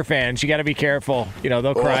soccer fans. You got to be careful. You know,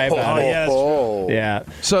 they'll cry about it. Yeah.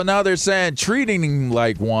 So now they're saying treating him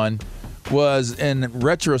like one was, in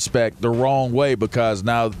retrospect, the wrong way because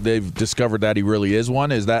now they've discovered that he really is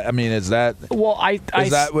one? Is that Well,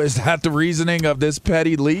 is that the reasoning of this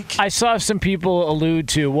petty leak? I saw some people allude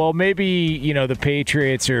to, well, maybe, the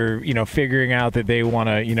Patriots are, figuring out that they want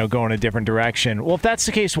to, go in a different direction. Well, if that's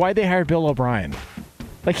the case, why'd they hire Bill O'Brien?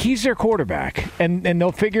 Like, he's their quarterback, and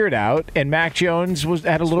they'll figure it out. And Mac Jones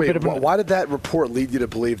had a little bit of why did that report lead you to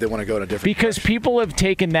believe they want to go in a different Because direction? people have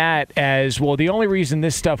taken that as, well, the only reason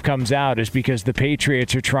this stuff comes out is because the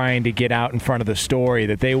Patriots are trying to get out in front of the story,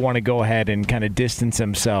 that they want to go ahead and kind of distance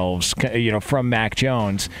themselves, from Mac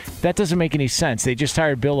Jones. That doesn't make any sense. They just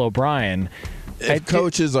hired Bill O'Brien. If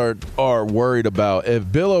coaches are worried about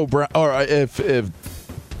if Bill O'Brien or if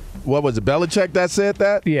what was it, Belichick that said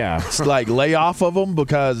that? Yeah. It's like lay off of him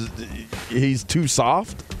because he's too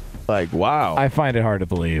soft. Like, wow. I find it hard to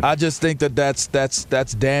believe. I just think that's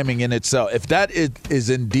damning in itself. If that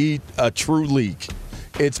is indeed a true leak,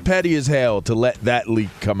 it's petty as hell to let that leak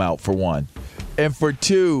come out, for one. And for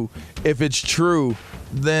two, if it's true,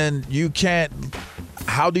 then you can't –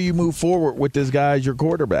 how do you move forward with this guy as your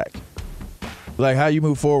quarterback? Like, how you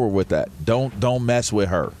move forward with that? Don't mess with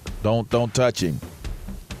her. Don't touch him.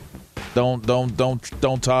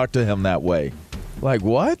 Don't talk to him that way. Like,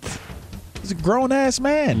 what? He's a grown-ass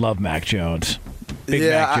man. Love Mac Jones. Big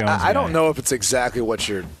Yeah, Mac Jones I don't know if it's exactly what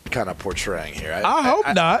you're kind of portraying here. I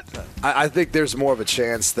hope not. I think there's more of a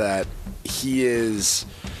chance that he is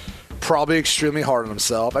probably extremely hard on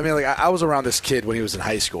himself. I mean, like, I was around this kid when he was in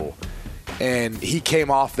high school, and he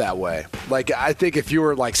came off that way. Like, I think if you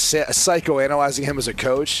were, like, psychoanalyzing him as a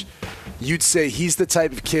coach, you'd say he's the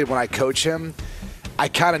type of kid, when I coach him, I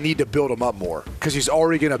kind of need to build him up more because he's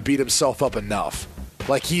already going to beat himself up enough.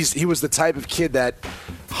 Like, he was the type of kid that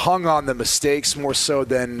hung on the mistakes more so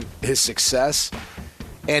than his success,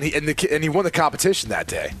 and he won the competition that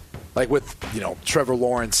day. Like with Trevor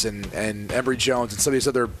Lawrence and Emory Jones and some of these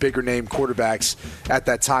other bigger name quarterbacks at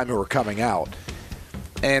that time who were coming out.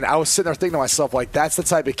 And I was sitting there thinking to myself, like, that's the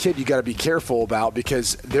type of kid you got to be careful about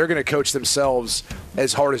because they're going to coach themselves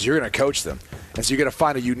as hard as you're going to coach them. And so you're going to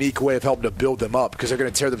find a unique way of helping to build them up because they're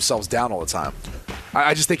going to tear themselves down all the time.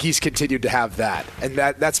 I just think he's continued to have that. And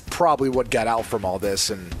that's probably what got out from all this.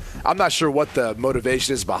 And I'm not sure what the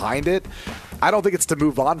motivation is behind it. I don't think it's to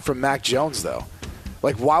move on from Mac Jones, though.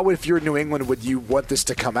 Like, why would, if you're in New England, would you want this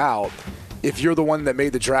to come out if you're the one that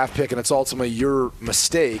made the draft pick and it's ultimately your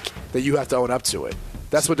mistake that you have to own up to it?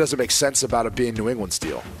 That's what doesn't make sense about it being New England's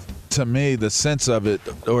deal. To me, the sense of it,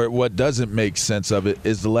 or what doesn't make sense of it,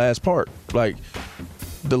 is the last part. Like,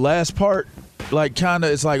 the last part, like, kind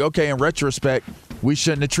of, it's like, okay, in retrospect, we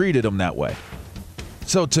shouldn't have treated him that way.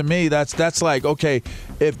 So to me, that's like, okay,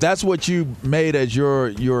 if that's what you made as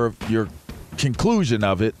your conclusion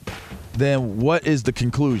of it, then what is the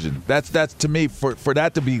conclusion? That's to me, for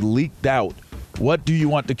that to be leaked out, what do you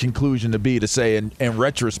want the conclusion to be, to say in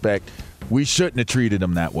retrospect, we shouldn't have treated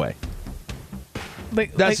him that way?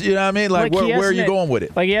 That's you know what I mean? Like where are you going with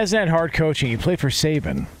it? Like, he hasn't had hard coaching. He played for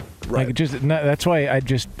Saban. Right. Like, that's why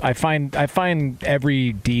I find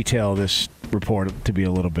every detail of this report to be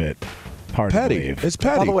a little bit hard petty. to believe. It's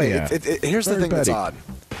petty. By the way, Yeah. here's the thing that's odd.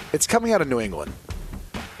 It's coming out of New England.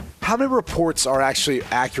 How many reports are actually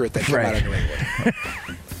accurate that come out of New England?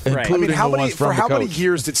 Right. I mean, how many years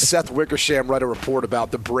years did Seth Wickersham write a report about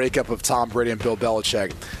the breakup of Tom Brady and Bill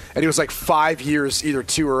Belichick? And he was like 5 years either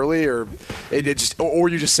too early or you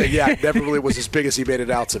just say, yeah, it never really was as big as he made it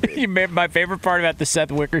out to be. My favorite part about the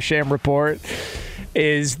Seth Wickersham report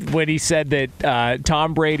is when he said that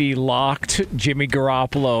Tom Brady locked Jimmy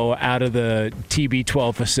Garoppolo out of the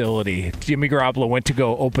TB12 facility. Jimmy Garoppolo went to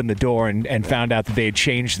go open the door and found out that they had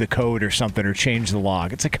changed the code or something, or changed the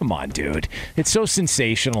lock. It's like, come on, dude. It's so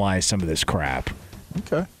sensationalized, some of this crap.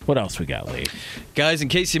 Okay. What else we got, Lee? Guys, in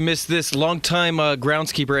case you missed this, longtime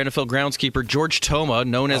groundskeeper, NFL groundskeeper George Toma,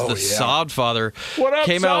 known as the Sod Father, what up,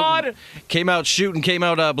 came Sod? came out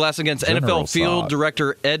blasting against General NFL field Sod.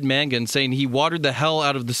 director Ed Mangan, saying he watered the hell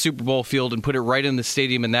out of the Super Bowl field and put it right in the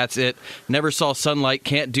stadium, and that's it. Never saw sunlight,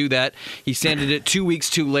 can't do that. He sanded it 2 weeks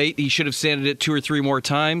too late. He should have sanded it 2 or 3 more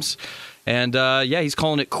times. And, he's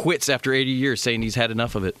calling it quits after 80 years, saying he's had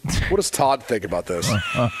enough of it. What does Todd think about this?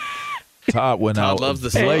 Todd went out loves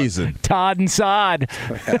the blazing. Todd and Sod.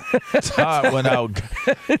 Todd went out.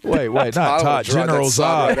 Wait, not Todd. General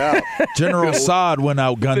Sod. Zod. General Sod went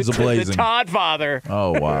out guns The a-blazing. Todd Father.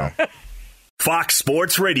 Oh, wow. Fox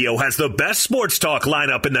Sports Radio has the best sports talk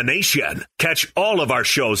lineup in the nation. Catch all of our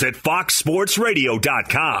shows at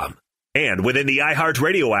foxsportsradio.com. And within the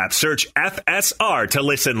iHeartRadio app, search FSR to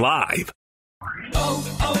listen live.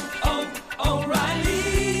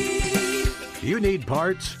 You need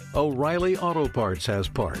parts? O'Reilly Auto Parts has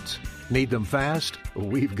parts. Need them fast?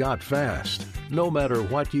 We've got fast. No matter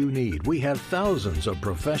what you need, we have thousands of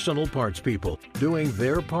professional parts people doing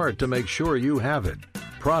their part to make sure you have it.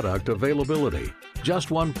 Product availability.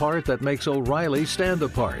 Just one part that makes O'Reilly stand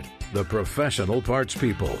apart. The professional parts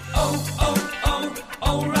people.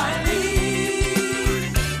 O'Reilly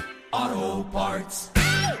Auto Parts.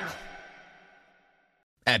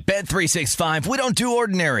 At Bet365, we don't do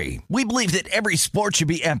ordinary. We believe that every sport should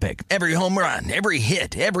be epic. Every home run, every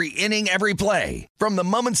hit, every inning, every play. From the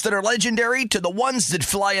moments that are legendary to the ones that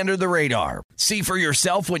fly under the radar. See for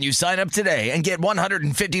yourself when you sign up today and get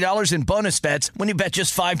 $150 in bonus bets when you bet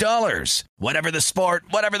just $5. Whatever the sport,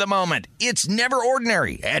 whatever the moment, it's never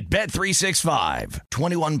ordinary at Bet365.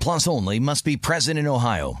 21 plus only. Must be present in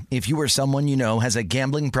Ohio. If you or someone you know has a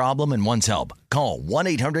gambling problem and wants help, call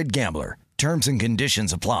 1-800-GAMBLER. Terms and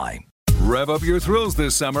conditions apply. Rev up your thrills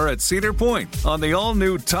this summer at Cedar Point on the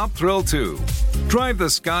all-new Top Thrill 2. Drive the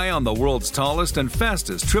sky on the world's tallest and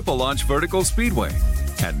fastest triple-launch vertical speedway.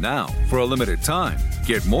 And now, for a limited time,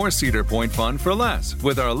 get more Cedar Point fun for less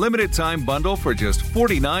with our limited-time bundle for just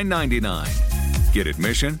 $49.99. Get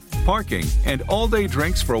admission, parking, and all-day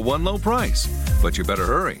drinks for one low price. But you better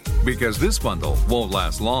hurry, because this bundle won't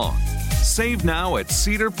last long. Save now at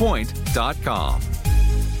cedarpoint.com.